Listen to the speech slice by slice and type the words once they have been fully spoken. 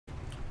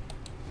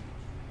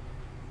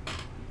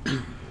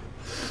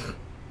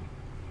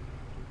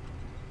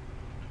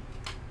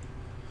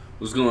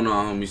What's going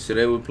on, homies?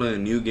 Today we're playing a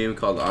new game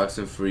called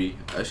Oxenfree.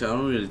 Actually, I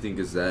don't really think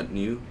it's that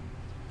new,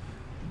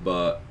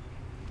 but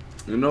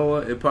you know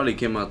what? It probably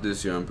came out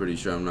this year. I'm pretty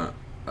sure.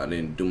 I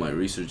didn't do my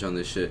research on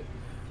this shit,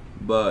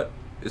 but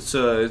it's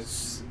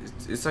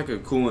like a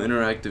cool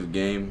interactive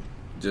game.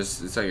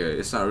 It's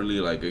not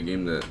really like a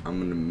game that I'm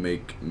gonna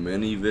make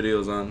many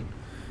videos on.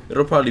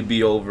 It'll probably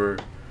be over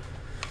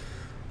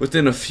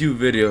within a few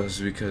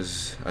videos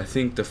because I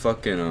think the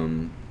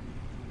fucking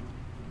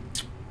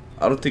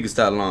I don't think it's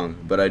that long,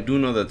 but I do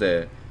know that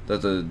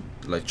the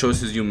like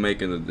choices you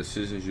make and the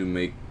decisions you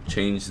make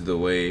change the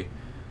way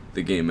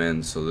the game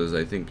ends. So there's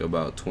I think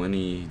about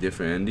 20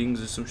 different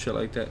endings or some shit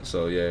like that.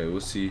 So yeah,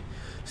 we'll see.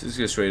 So let's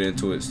get straight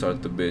into it.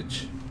 Start the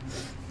bitch.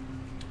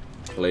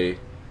 Play.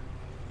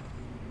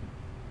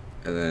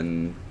 And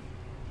then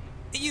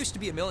it used to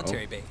be a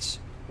military base.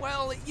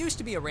 Well, it used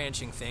to be a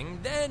ranching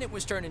thing, then it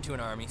was turned into an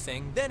army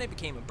thing, then it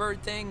became a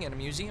bird thing and a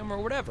museum or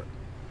whatever.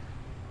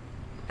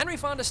 Henry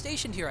Fonda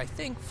stationed here, I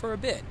think, for a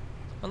bit.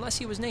 Unless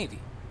he was Navy.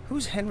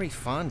 Who's Henry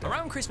Fonda?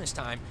 Around Christmas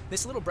time,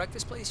 this little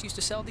breakfast place used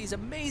to sell these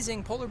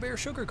amazing polar bear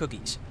sugar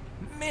cookies.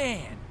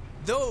 Man,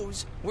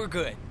 those were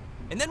good.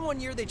 And then one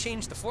year they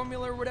changed the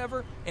formula or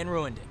whatever and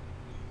ruined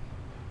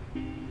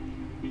it.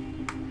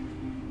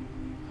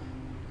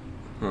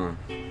 Huh.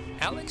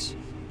 Alex?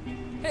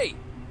 Hey,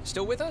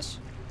 still with us?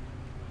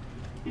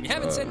 You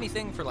haven't said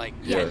anything for like...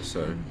 Yeah,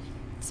 sorry.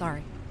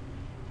 Sorry.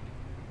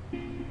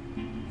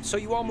 So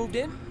you all moved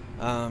in?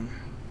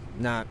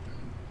 Not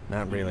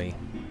really.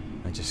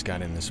 I just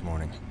got in this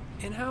morning.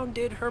 And how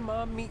did her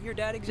mom meet your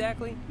dad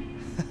exactly?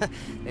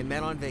 They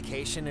met on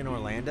vacation in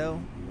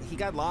Orlando. He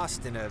got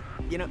lost in a...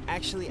 You know,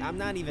 actually, I'm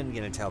not even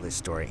gonna tell this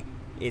story.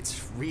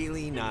 It's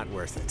really not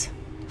worth it.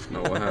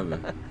 No, what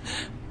happened?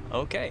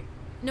 Okay.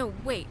 No,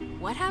 wait,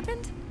 what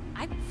happened?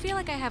 I feel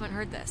like I haven't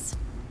heard this.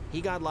 He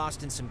got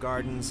lost in some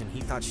gardens, and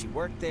he thought she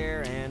worked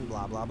there, and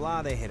blah, blah,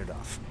 blah. They hit it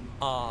off.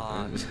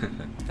 Aw,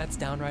 that's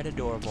downright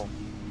adorable.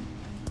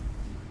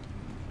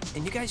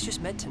 And you guys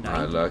just met tonight?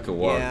 I like a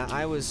walk. Yeah,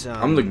 I was,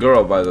 I'm the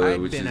girl, by the way,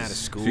 I'd which been is... out of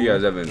school, if you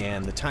guys haven't...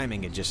 and the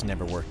timing had just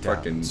never worked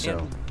fucking out, so...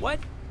 And what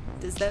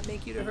does that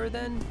make you to her,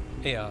 then?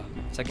 A,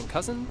 second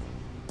cousin?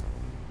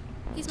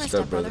 He's my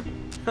stepbrother.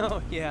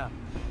 Oh, yeah.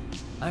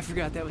 I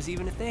forgot that was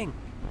even a thing.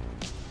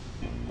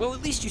 Well,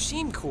 at least you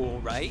seem cool,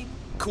 right?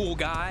 Cool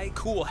guy,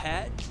 cool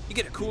hat. You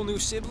get a cool new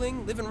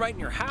sibling living right in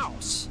your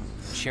house.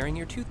 Sharing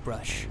your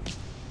toothbrush.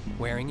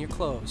 Wearing your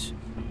clothes.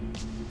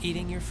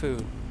 Eating your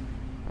food.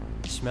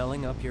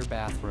 Smelling up your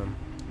bathroom.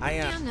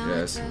 Yeah, no,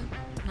 yes.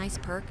 it's a nice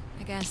perk,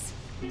 I guess.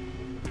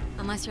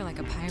 Unless you're like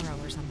a pyro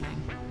or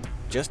something.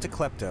 Just a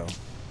klepto,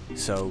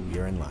 so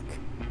you're in luck.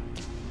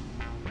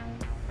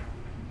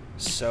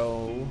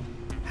 So,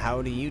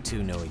 how do you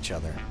two know each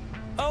other?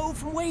 Oh,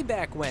 from way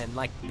back when,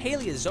 like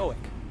Paleozoic.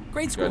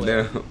 Grade school.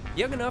 Goddamn.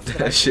 Young enough that,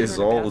 That I shit's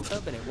in a old.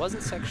 bathtub and it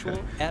wasn't sexual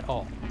at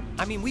all.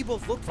 I mean, we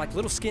both looked like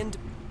little skinned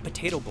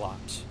potato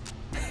blobs.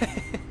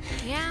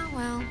 Yeah,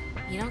 well,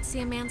 you don't see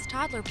a man's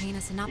toddler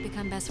penis and not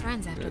become best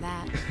friends after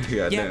that.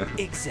 Yeah,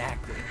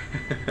 exactly.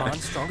 Bond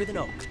stronger than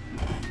oak.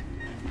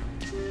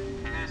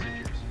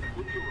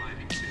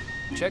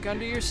 Check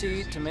under your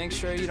seat to make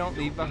sure you don't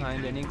leave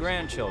behind any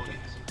grandchildren.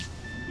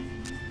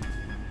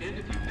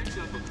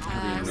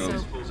 So,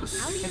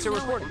 how do you It's a know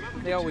recording.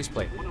 They always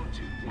play.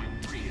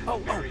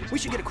 Oh, we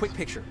should get a quick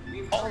picture.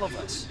 All of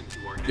us.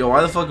 Yo,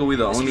 why the fuck are we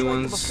the This only is like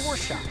ones? the before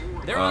shot.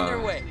 They're on their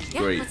way.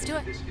 Yeah, Great. let's do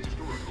it.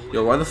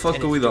 Yo, why the fuck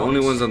And are we it's the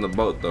only Jonas. ones on the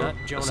boat, though? Not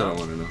That's what I Jonah.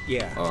 want to know.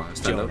 Yeah, Oh,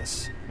 stand up.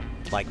 Jonas.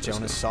 Like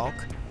Jonas Salk?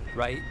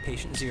 Right?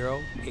 Patient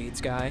zero,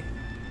 AIDS guy.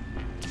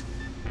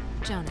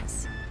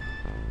 Jonas.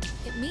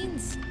 It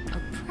means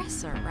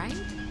oppressor, right?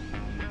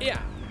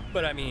 Yeah,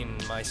 but I mean,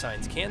 my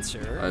sign's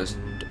cancer, I just-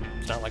 and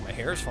it's not like my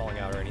hair's falling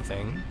out or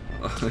anything.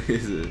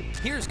 Is it?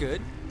 Here's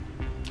good.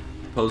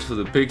 Pose for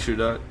the picture,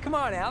 dog. Come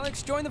on,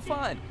 Alex, join the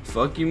fun.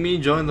 Fuck you, me.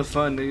 Join the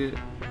fun, nigga.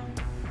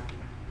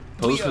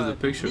 Pose for the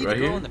picture need right the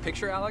girl here. in the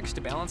picture, Alex,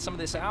 to balance some of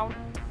this out.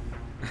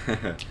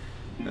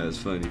 That's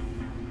funny.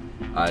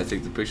 I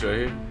take the picture right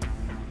here.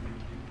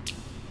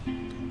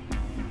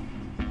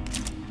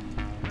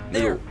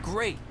 There, Nigga,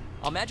 great.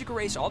 I'll magic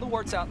erase all the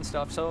warts out and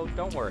stuff, so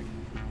don't worry.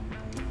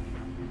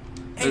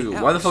 Hey, Nigga, why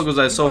the Alex, fuck was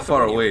I you so bought the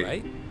far radio, away?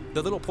 Right?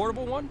 The little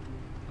portable one?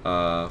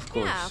 Of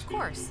course. Yeah, of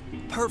course.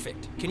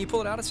 Perfect. Can you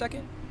pull it out a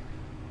second?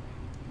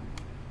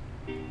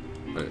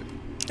 Wait.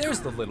 There's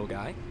the little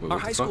guy. Wait, Our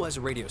what high the school fuck? has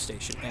a radio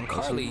station, and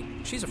Awesome. Carly,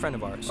 she's a friend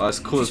of ours. Oh, that's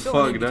cool She's as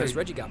filling fuck, in because dog.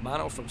 Reggie got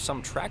mono from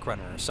some track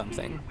runner or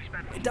something.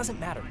 It doesn't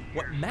matter.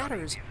 What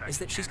matters is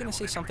that she's gonna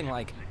say something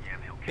like,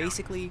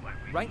 basically,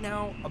 right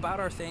now, about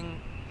our thing.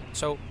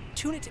 So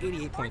tune it to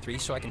 88.3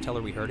 so I can tell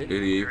her we heard it.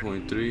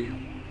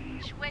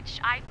 88.3. Which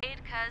I played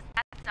because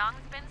that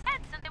song's been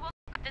said since I woke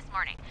up this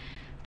morning.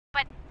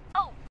 But,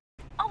 oh,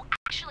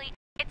 actually,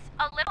 it's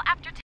a little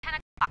after 10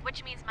 o'clock,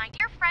 which means my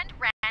dear friend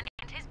Ren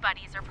and his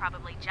buddies are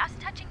probably just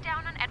touching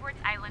down on Edwards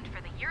Island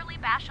for the yearly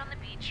bash on the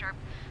beach, or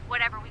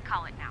whatever we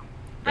call it now.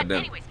 But Goddamn.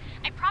 anyways,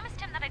 I promised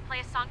him that I'd play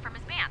a song from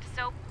his band,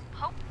 so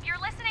hope you're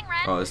listening,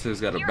 Ren. Oh, this thing's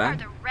got a Here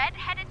band? are the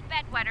red-headed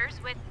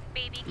bedwetters with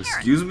Baby Carrot.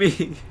 Excuse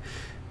me?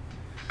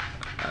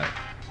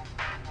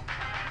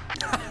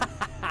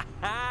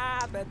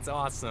 That's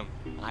awesome.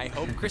 I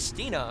hope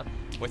Christina,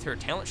 with her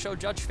talent show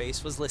judge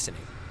face, was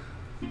listening.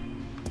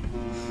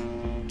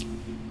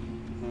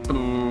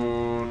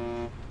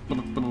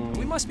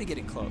 We must be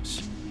getting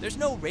close. There's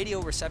no radio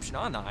reception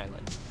on the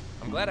island.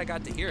 I'm glad I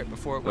got to hear it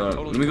before it went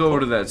totally. Let me go over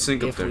to that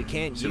sink up If there. we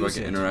can't see use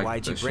if I it, can interact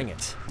why'd you with that bring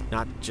shit. it?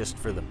 Not just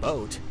for the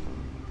boat.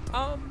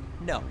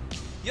 No.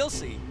 You'll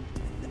see.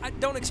 I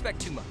don't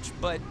expect too much,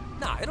 but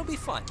nah, it'll be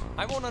fun.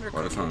 I won't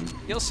undercook it.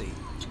 You'll see.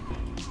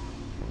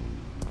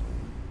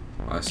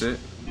 That's it?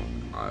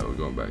 Alright, we're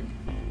going back.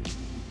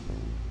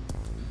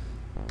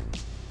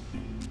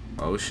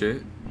 Oh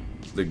shit.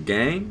 The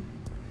gang?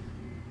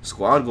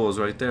 Squad goals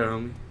right there,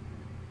 homie.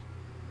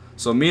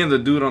 So me and the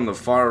dude on the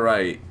far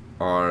right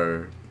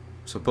are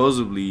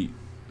supposedly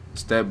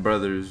step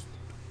and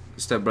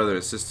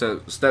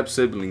step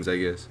siblings, I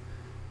guess.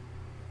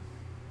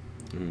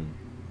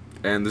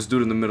 And this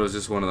dude in the middle is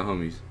just one of the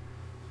homies.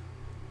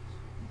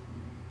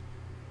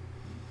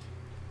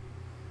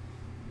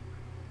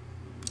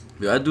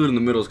 Yeah, that dude in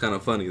the middle is kind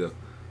of funny though.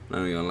 Not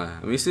even gonna lie.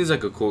 I mean, it seems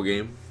like a cool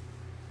game.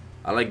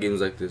 I like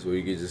games like this where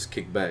you can just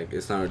kick back.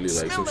 It's not really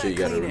like some shit you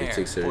gotta really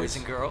take serious. Boys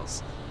and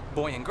girls,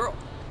 boy and girl.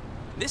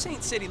 This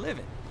ain't city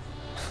living.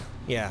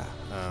 Yeah,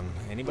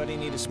 anybody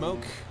need a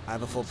smoke? I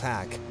have a full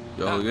pack.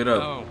 Yo, get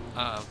up.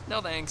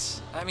 No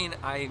thanks. I mean,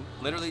 I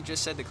literally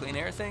just said the clean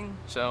air thing,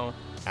 so...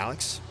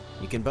 Alex,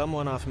 you can bum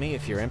one off me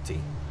if you're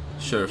empty.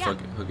 Sure, Yeah. fuck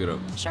it. Hook it up.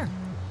 Sure.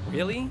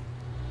 Really?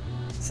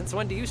 Since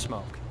when do you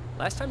smoke?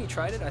 Last time you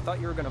tried it, I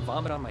thought you were gonna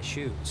vomit on my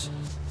shoes.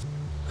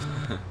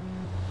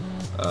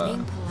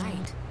 Being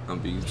polite. I'm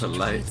being You should try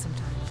polite. it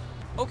sometime.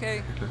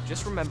 Okay,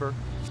 just remember,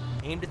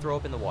 aim to throw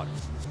up in the water.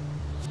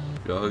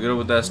 Yo, hook it up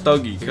with that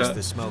stogie, Here's cut.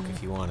 the smoke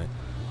if you want it.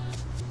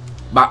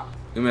 Bop.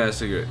 Give me that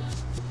cigarette.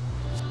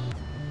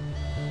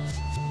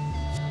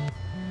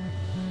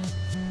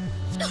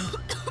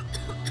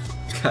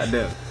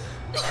 Goddamn.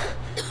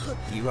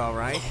 You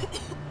alright?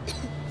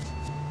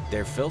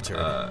 They're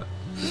filtered.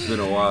 It's been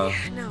a while.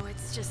 No,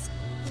 it's just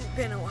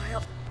been a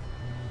while.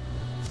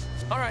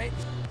 Alright,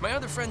 my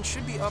other friend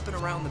should be up and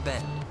around the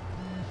bend.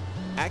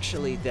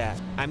 Actually,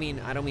 I mean,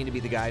 I don't mean to be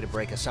the guy to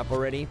break us up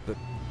already, but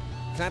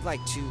can I have like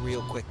 2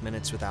 real quick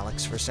minutes with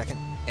Alex for a second?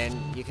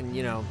 And you can,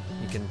 you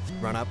can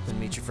run up and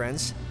meet your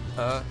friends?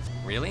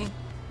 Really?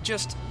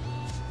 Just...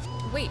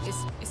 Wait, is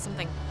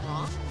something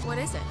wrong? What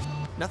is it?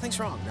 Nothing's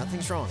wrong,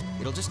 nothing's wrong.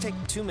 It'll just take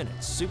 2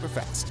 minutes, super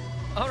fast.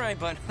 Alright,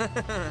 bud.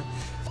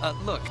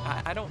 Look,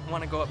 I don't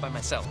want to go up by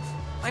myself.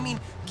 I mean,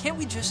 can't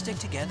we just stick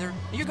together?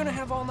 You're gonna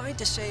have all night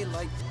to say,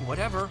 like,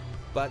 whatever.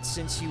 But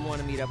since you want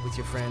to meet up with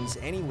your friends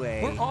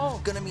anyway... We're all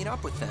gonna meet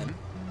up with them.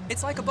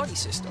 It's like a buddy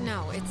system.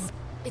 No,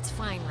 it's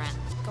fine, Ren.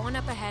 Going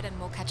up ahead and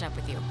we'll catch up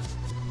with you.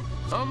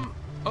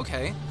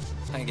 Okay,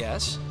 I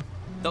guess.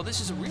 Though this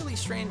is a really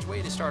strange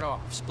way to start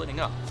off, splitting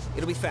up.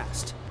 It'll be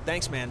fast.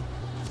 Thanks, man.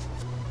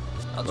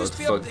 I'll What just the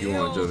be up fuck the you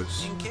want, hill,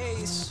 Jonas? in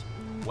case.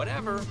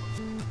 Whatever.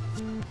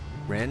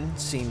 Ren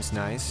seems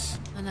nice.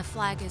 When the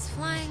flag is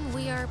flying,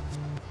 we are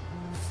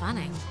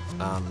funning.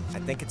 I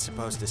think it's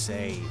supposed to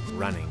say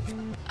running.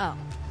 Oh,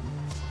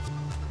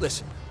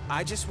 Listen,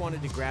 I just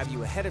wanted to grab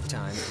you ahead of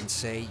time and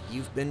say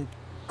you've been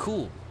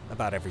cool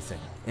about everything.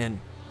 And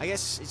I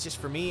guess it's just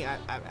for me,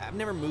 I've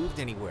never moved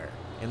anywhere.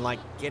 And like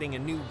getting a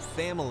new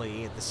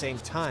family at the same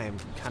time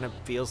kind of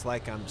feels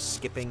like I'm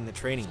skipping the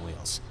training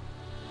wheels.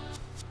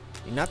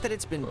 Not that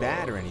it's been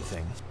bad or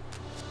anything.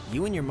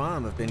 You and your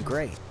mom have been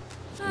great.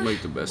 We'll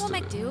make the best we'll of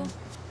make it. do.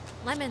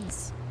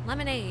 Lemons,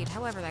 lemonade,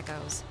 however that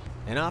goes.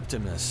 An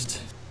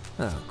optimist.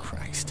 Oh,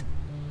 Christ.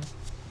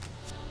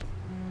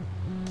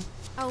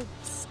 Oh,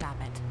 stop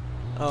it.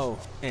 Oh,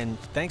 and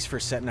thanks for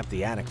setting up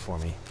the attic for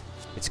me.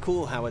 It's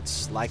cool how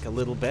it's like a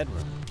little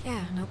bedroom.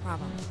 Yeah, no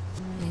problem.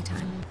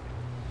 Anytime.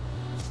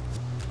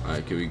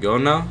 Alright, can we go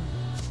now?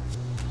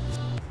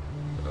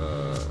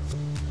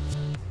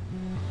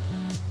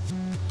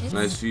 It's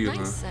Nice view,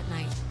 nice at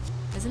night,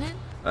 isn't it?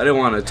 I didn't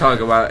want to talk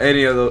about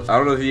any of those. I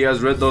don't know if you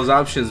guys read those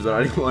options, but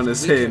I didn't want to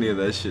say can any of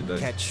that shit. Though.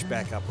 Catch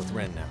back up with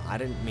Ren now. I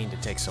didn't mean to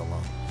take so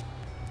long.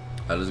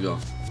 Alright, let's go.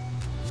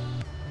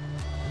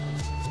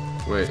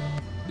 Wait,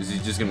 is he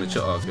just gonna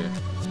chill? Oh, okay.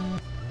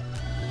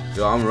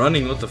 Yo, I'm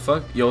running. What the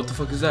fuck? Yo, what the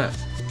fuck is that?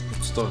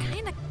 Store.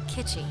 Kinda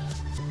kitschy,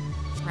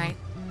 right?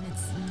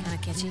 It's kinda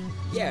kitschy.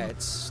 Yeah,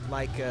 it's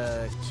like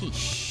a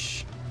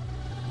quiche.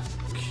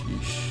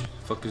 Sheesh.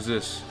 Fuck is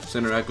this?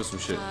 Interact with some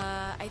shit.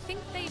 I think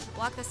they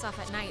block this off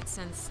at night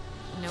since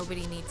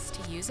nobody needs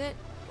to use it.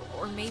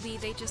 Or maybe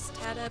they just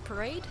had a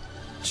parade?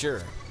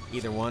 Sure,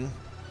 either one.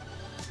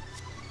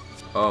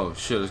 Oh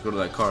shit, let's go to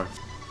that car.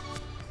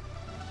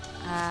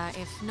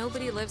 If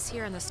nobody lives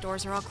here and the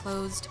stores are all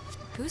closed,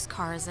 whose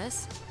car is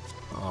this?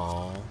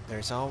 Oh,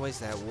 there's always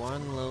that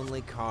one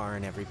lonely car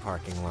in every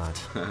parking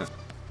lot.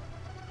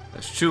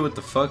 That's true. What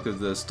the fuck? If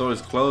the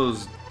store's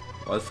closed,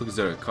 why the fuck is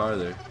there a car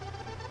there?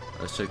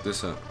 Let's check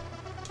this out.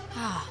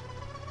 Ah,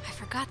 I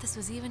forgot this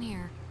was even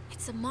here.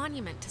 It's a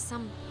monument to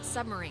some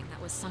submarine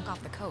that was sunk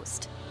off the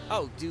coast.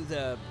 Oh, do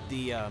the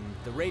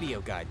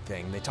radio guide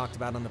thing they talked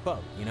about on the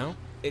boat, you know?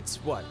 It's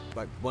what,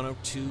 like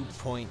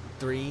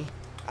 102.3?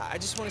 I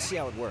just want to see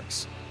how it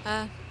works.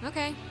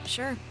 Okay,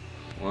 sure.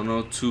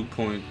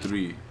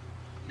 102.3.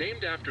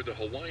 Named after the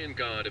Hawaiian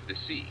god of the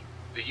sea,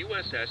 the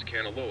USS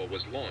Kanaloa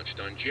was launched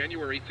on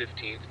January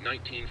 15,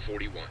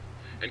 1941,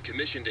 and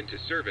commissioned into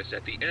service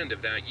at the end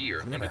of that year.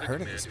 I've never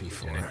heard of this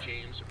before.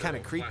 Kind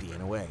of creepy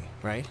in a way,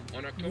 right?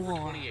 On October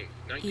 28,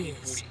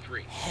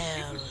 1943,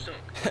 it was sunk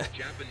by a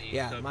Japanese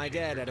Yeah, my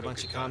dad had a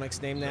bunch of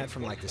comics named that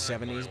from like the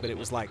 70s, but it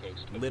was like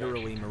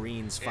literally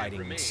Marines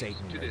fighting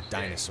Satan or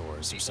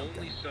dinosaurs or something.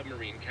 Only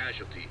submarine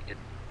casualty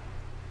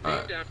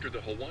named after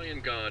the Hawaiian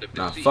god of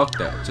the Nah, sea. fuck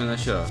that. Turn that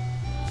shit off.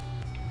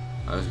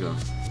 Alright, let's go.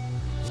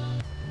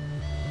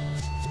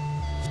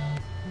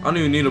 I don't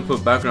even need to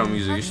put background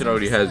music. It should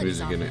already has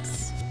music in it.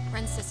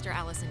 Ren's sister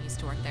Allison used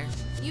to work there.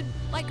 You'd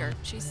like her.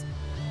 She's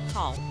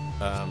tall.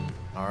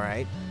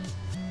 Alright.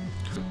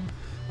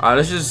 Alright,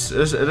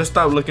 let's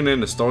stop looking in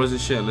the stores and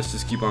shit and let's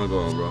just keep on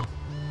going, bro.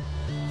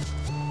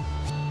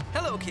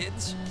 Hello,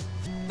 kids.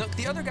 Look,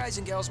 the other guys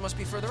and gals must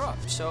be further up,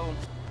 so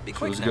be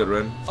quick Feels now. good,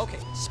 Ren. Okay,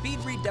 speed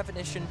read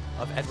definition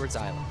of Edwards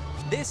Island.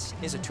 This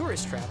is a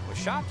tourist trap with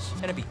shops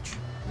and a beach.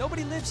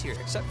 Nobody lives here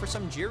except for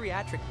some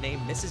geriatric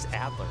named Mrs.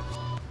 Adler.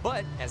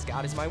 But, as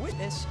God is my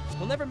witness,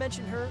 we'll never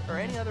mention her or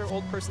any other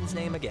old person's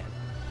name again.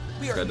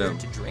 We are Goddamn.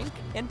 here to drink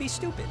and be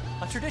stupid,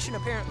 a tradition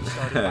apparently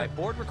started by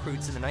bored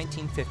recruits in the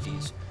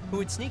 1950s who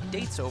would sneak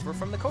dates over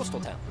from the coastal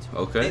towns.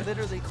 Okay. They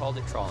literally called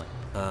it trawling.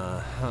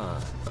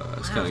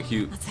 It's kind of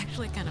cute. That's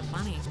actually kind of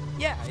funny.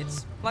 Yeah,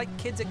 it's like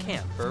kids at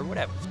camp or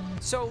whatever.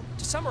 So,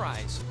 to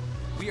summarize,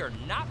 we are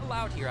not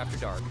allowed here after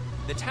dark.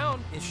 The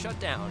town is shut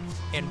down,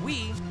 and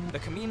we, the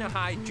Kamina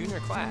High junior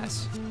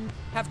class,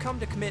 have come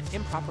to commit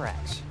improper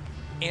acts.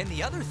 And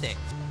the other thing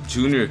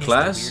Junior is the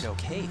class? weirdo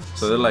caves.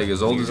 So they're like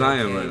as old as I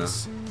am right now.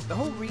 Caves. The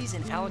whole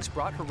reason Alex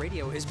brought her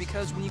radio is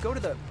because when you go to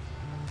the...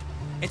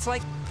 It's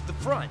like the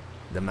front,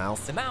 The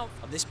mouth. the mouth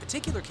of this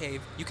particular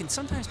cave, you can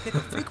sometimes pick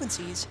up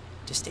frequencies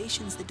to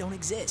stations that don't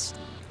exist.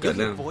 You'll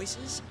hear Goddamn.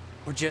 voices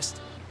or just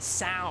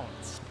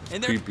sounds.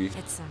 And they're Creepy.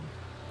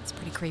 It's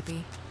pretty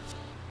creepy.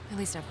 At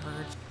least I've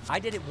heard. I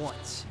did it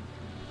once.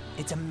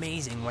 It's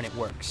amazing when it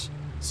works.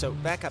 So,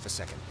 back up a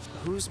second.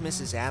 Who's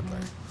Mrs. Adler?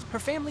 Her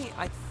family,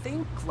 I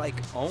think, like,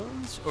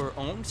 owns or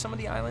owned some of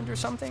the island or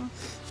something.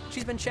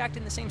 She's been shacked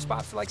in the same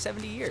spot for like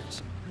 70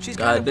 years. She's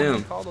kind of what Goddamn.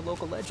 we call the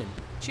local legend.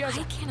 She has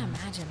I can't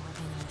imagine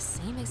living in the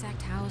same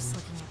exact house,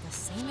 looking at the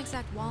same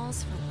exact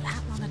walls for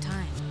that long a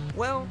time.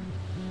 well,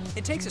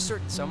 it takes a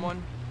certain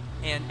someone.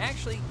 And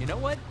actually, you know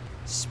what?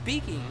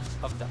 Speaking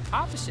of the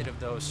opposite of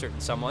those certain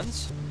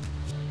someones,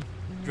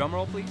 drum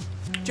roll, please.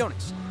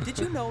 Jonas, did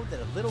you know that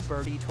a little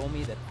birdie told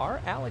me that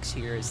our Alex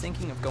here is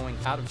thinking of going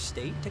out of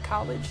state to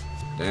college?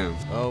 Damn.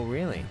 Oh,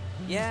 really?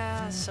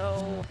 Yeah,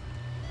 so...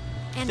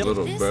 And The did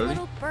little this birdie?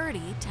 little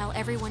birdie tell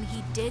everyone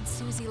he did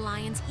Susie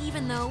Lyons,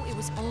 even though it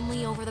was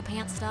only over the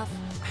pants stuff?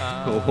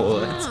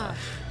 What? Ugh.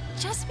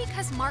 Just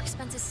because Mark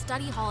spends his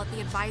study hall at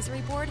the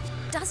advisory board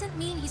doesn't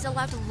mean he's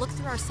allowed to look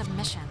through our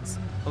submissions.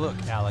 Look,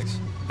 Alex,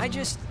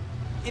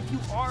 if you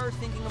are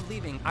thinking of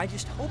leaving, I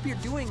just hope you're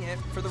doing it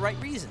for the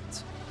right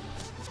reasons.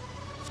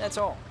 That's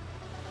all.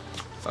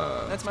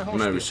 That's my whole I'm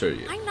not even spiel. sure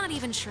yet. I'm not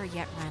even sure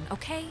yet, Ren,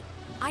 okay?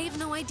 I have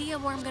no idea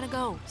where I'm gonna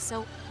go,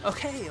 so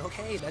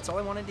Okay, that's all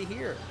I wanted to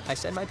hear. I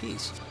said my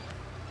piece.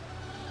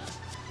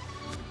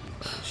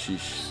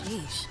 Sheesh.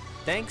 sheesh.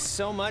 Thanks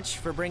so much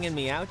for bringing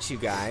me out, you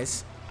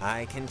guys.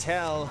 I can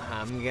tell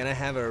I'm gonna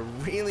have a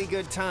really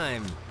good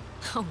time.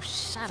 Oh,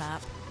 shut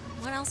up.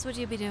 What else would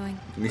you be doing?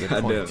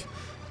 Goddamn. point.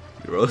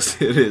 You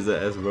roasted his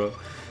ass, bro.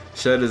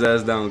 Shut his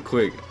ass down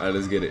quick. Alright,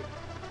 let's get it.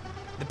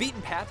 The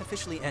beaten path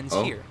officially ends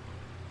Oh. here.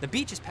 The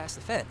beach is past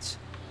the fence.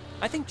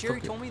 I think Jerry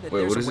Okay. told me that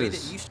Wait, what there's is a way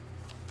this? that you used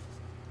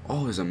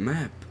Oh, it's a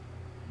map.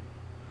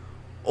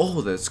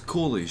 Oh, that's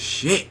cool as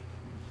shit.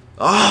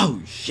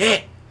 Oh,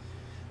 shit.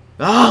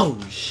 Oh,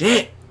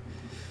 shit.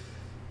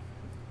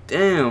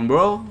 Damn,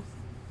 bro.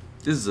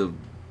 This is a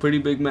pretty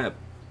big map.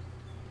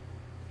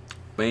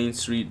 Main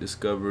Street,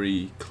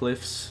 Discovery,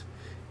 Cliffs,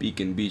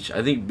 Beacon Beach.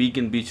 I think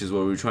Beacon Beach is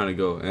where we're trying to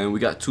go. And we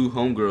got 2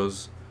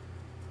 homegirls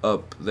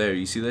up there.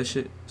 You see that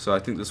shit? So I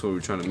think that's where we're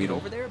trying to meet get them.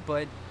 over there,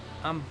 but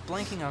I'm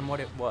blanking on what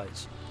it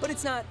was. But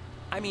it's not,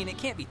 I mean, it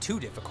can't be too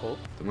difficult.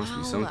 There must be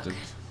Oh, something.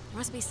 look. There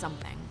must be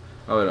something.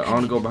 Oh, wait, I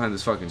want to go behind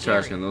this fucking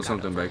trash Jerry can. There's got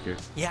something over back here.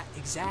 Yeah,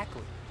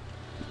 exactly.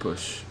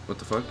 Push. What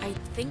the fuck? I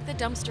think the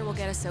dumpster will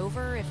get us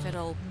over if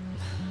it'll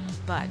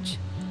budge.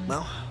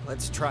 Well,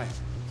 let's try it.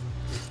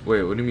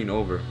 Wait, what do you mean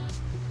over?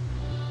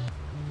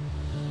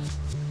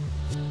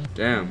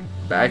 Damn,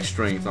 back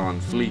strength on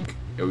fleek.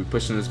 Yo, we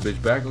pushing this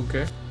bitch back?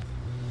 Okay.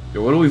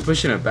 Yo, what are we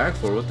pushing it back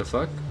for? What the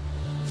fuck?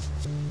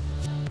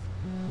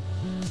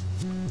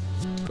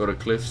 Go to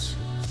cliffs.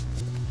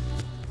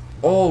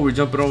 Oh, we're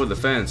jumping over the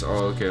fence.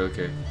 Oh, okay,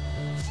 okay.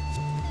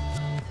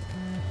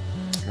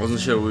 Wasn't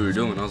sure what we were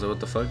doing. I was like, what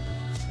the fuck?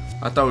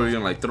 I thought we were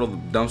gonna like throw the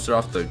dumpster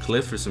off the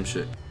cliff or some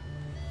shit.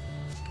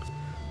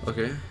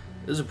 Okay.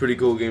 This is a pretty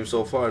cool game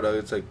so far, though.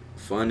 It's like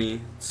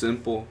funny,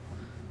 simple.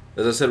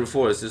 As I said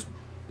before, it's just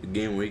a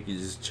game where you can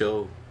just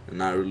chill and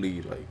not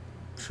really like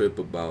trip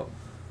about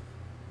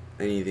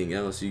anything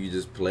else. You can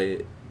just play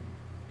it.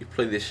 You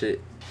play this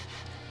shit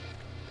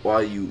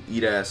while you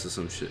eat ass or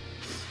some shit.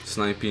 It's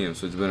 9 p.m.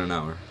 so it's been an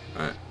hour.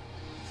 All right.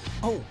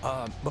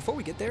 Oh, before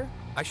we get there,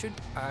 I should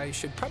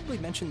probably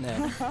mention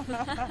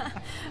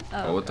that.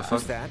 Oh, what the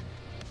fuck? Who's that?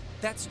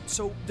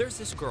 So there's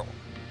this girl,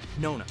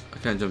 Nona. I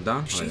can't jump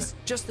down? She's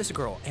just this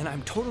girl, and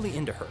I'm totally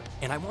into her,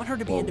 and I want her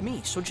to be Whoa. into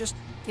me. So just,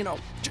 you know,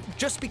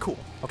 just be cool,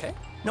 okay?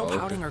 No Okay.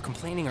 pouting or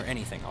complaining or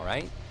anything, all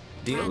right?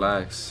 Deal.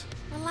 Relax.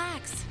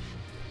 Relax.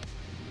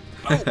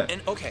 Oh,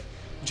 and okay,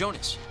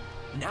 Jonas.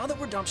 Now that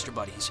we're dumpster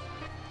buddies,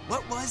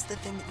 what was the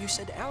thing that you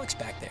said to Alex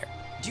back there?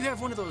 Do you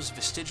have one of those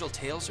vestigial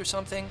tales or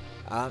something?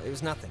 It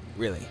was nothing,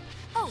 really.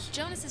 Oh,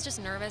 Jonas is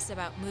just nervous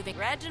about moving.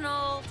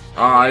 Reginald.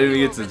 Oh, I didn't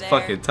you get to over there.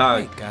 fucking talk.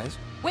 Wait, guys.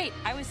 Wait,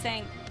 I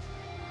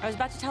was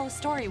about to tell a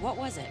story. What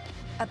was it?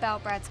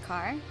 About Brad's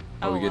car?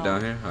 Oh, we get well,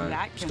 down here? All right,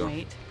 that let's can go.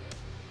 wait.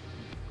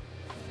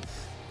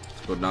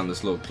 Let's go down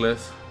this little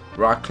cliff.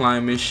 Rock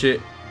climbing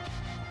shit.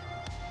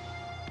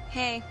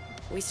 Hey.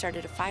 We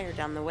started a fire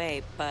down the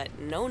way, but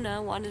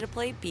Nona wanted to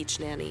play beach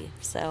nanny,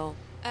 so...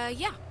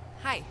 Yeah.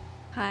 Hi.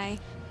 Hi.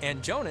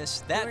 And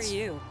Jonas, Who are that's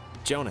you?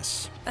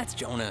 Jonas. That's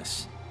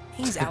Jonas.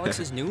 He's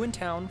Alex's new in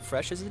town,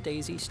 fresh as a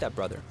daisy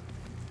stepbrother.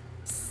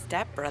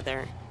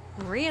 Stepbrother.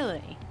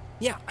 Really?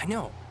 Yeah, I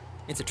know.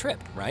 It's a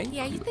trip, right?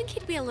 Yeah, you'd think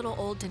he'd be a little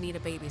old to need a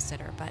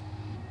babysitter, but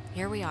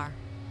here we are.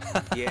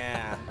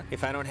 Yeah,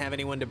 if I don't have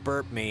anyone to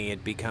burp me,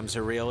 it becomes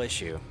a real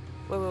issue.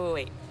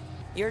 Wait.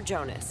 You're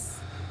Jonas.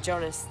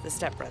 Jonas, the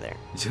stepbrother.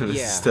 Jonas'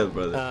 Yeah.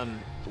 stepbrother.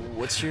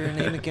 What's your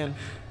name again?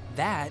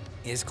 That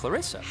is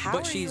Clarissa. How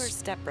but are she's you her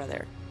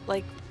stepbrother?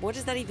 Like, what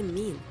does that even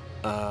mean?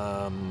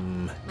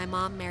 My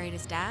mom married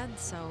his dad,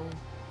 so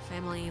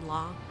family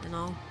law and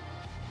all.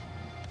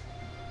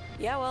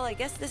 Yeah, well, I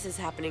guess this is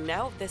happening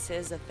now. This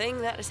is a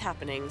thing that is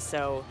happening,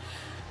 so...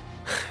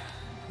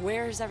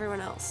 Where's everyone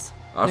else?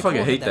 I Nicole fucking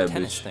had hate that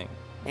tennis bitch. thing.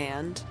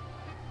 And?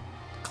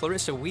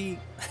 Clarissa, we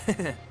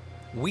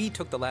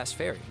took the last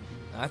ferry.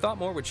 I thought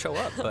more would show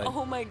up, but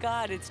Oh my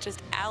god, it's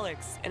just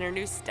Alex and her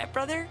new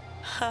stepbrother?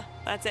 Huh,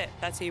 that's it.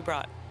 That's who you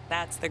brought.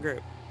 That's the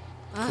group.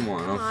 Come on,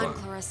 Come I'm on,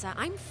 fun. Clarissa.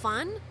 I'm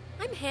fun.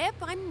 I'm hip.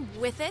 I'm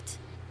with it.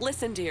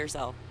 Listen to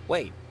yourself.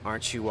 Wait,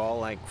 aren't you all,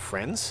 like,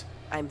 friends?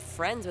 I'm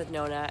friends with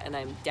Nona, and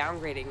I'm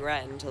downgrading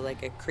Ren to,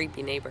 like, a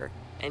creepy neighbor.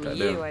 And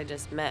Goddamn. you I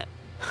just met.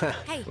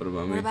 Hey, What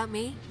about me? What about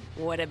me?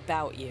 What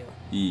about you?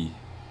 E.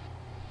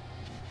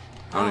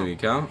 I don't even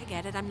count. I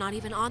get it. I'm not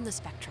even on the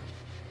spectrum.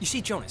 you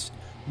see, Jonas,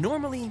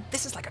 normally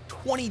this is like a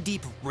 20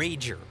 deep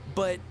rager,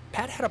 but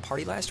Pat had a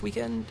party last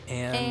weekend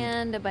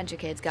And a bunch of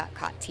kids got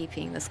caught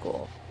TPing the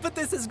school. But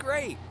this is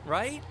great,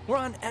 right? We're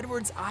on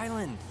Edwards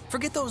Island.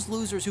 Forget those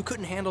losers who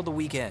couldn't handle the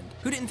weekend,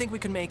 who didn't think we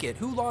could make it,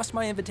 who lost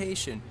my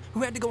invitation,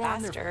 who had to go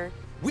on their... Faster.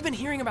 We've been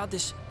hearing about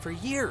this for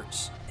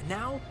years, and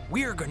now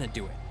we're gonna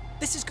do it.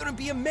 This is gonna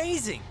be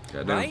amazing,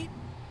 Goddamn. right?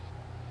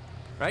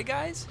 Right,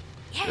 guys?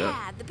 Yeah,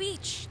 Yeah. the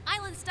beach,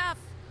 island stuff.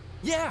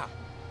 Yeah.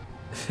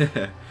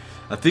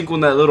 I think when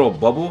that little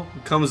bubble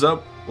comes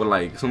up with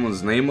like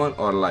someone's name on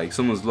or like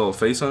someone's little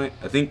face on it,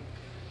 I think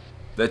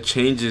that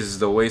changes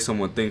the way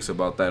someone thinks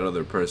about that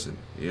other person,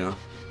 you know?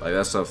 Like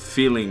that's a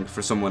feeling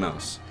for someone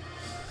else.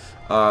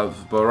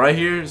 But right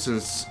here,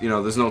 since you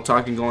know there's no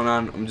talking going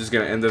on, I'm just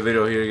gonna end the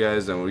video here,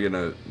 guys, and we're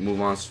gonna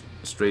move on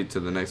straight to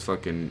the next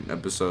fucking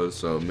episode.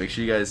 So make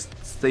sure you guys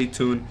stay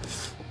tuned.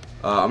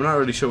 I'm not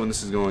really sure when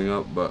this is going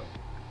up, but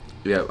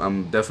yeah,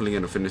 I'm definitely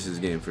gonna finish this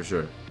game for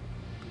sure.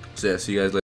 So yeah, see you guys later.